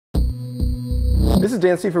This is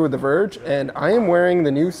Dan Seifer with The Verge, and I am wearing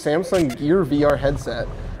the new Samsung Gear VR headset,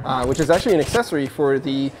 which is actually an accessory for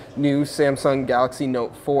the new Samsung Galaxy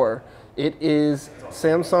Note 4. It is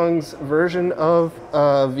Samsung's version of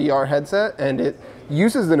a VR headset, and it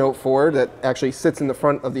uses the Note 4 that actually sits in the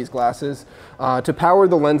front of these glasses to power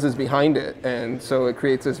the lenses behind it, and so it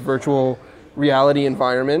creates this virtual reality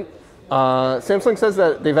environment. Samsung says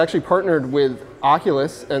that they've actually partnered with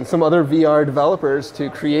Oculus and some other VR developers to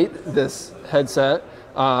create this headset.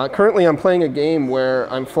 Currently I'm playing a game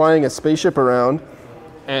where I'm flying a spaceship around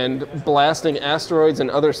and blasting asteroids and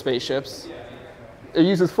other spaceships. It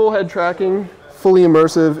uses full head tracking, fully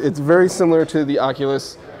immersive. It's very similar to the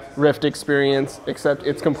Oculus Rift experience, except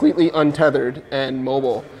it's completely untethered and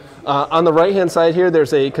mobile. On the right-hand side here,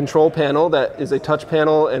 there's a control panel that is a touch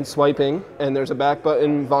panel and swiping, and there's a back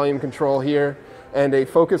button, volume control here, and a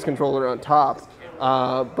focus controller on top.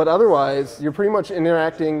 But otherwise, you're pretty much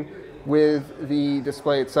interacting with the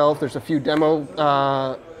display itself. There's a few demo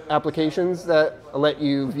applications that let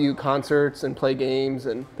you view concerts and play games,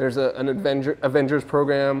 and there's an Avengers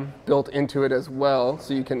program built into it as well,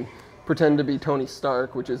 so you can pretend to be Tony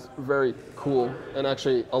Stark, which is very cool and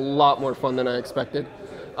actually a lot more fun than I expected.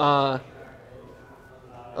 Oh,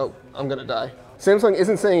 I'm gonna die. Samsung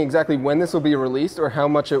isn't saying exactly when this will be released or how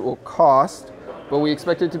much it will cost, but we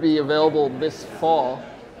expect it to be available this fall.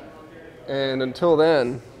 And until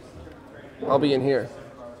then, I'll be in here.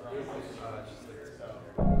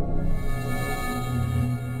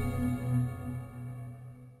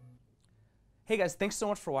 Hey guys, thanks so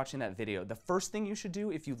much for watching that video. The first thing you should do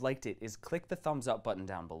if you liked it is click the thumbs up button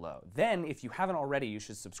down below. Then, if you haven't already, you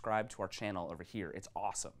should subscribe to our channel over here. It's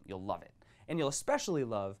awesome. You'll love it. And you'll especially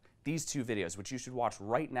love these two videos, which you should watch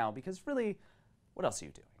right now because really, what else are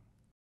you doing?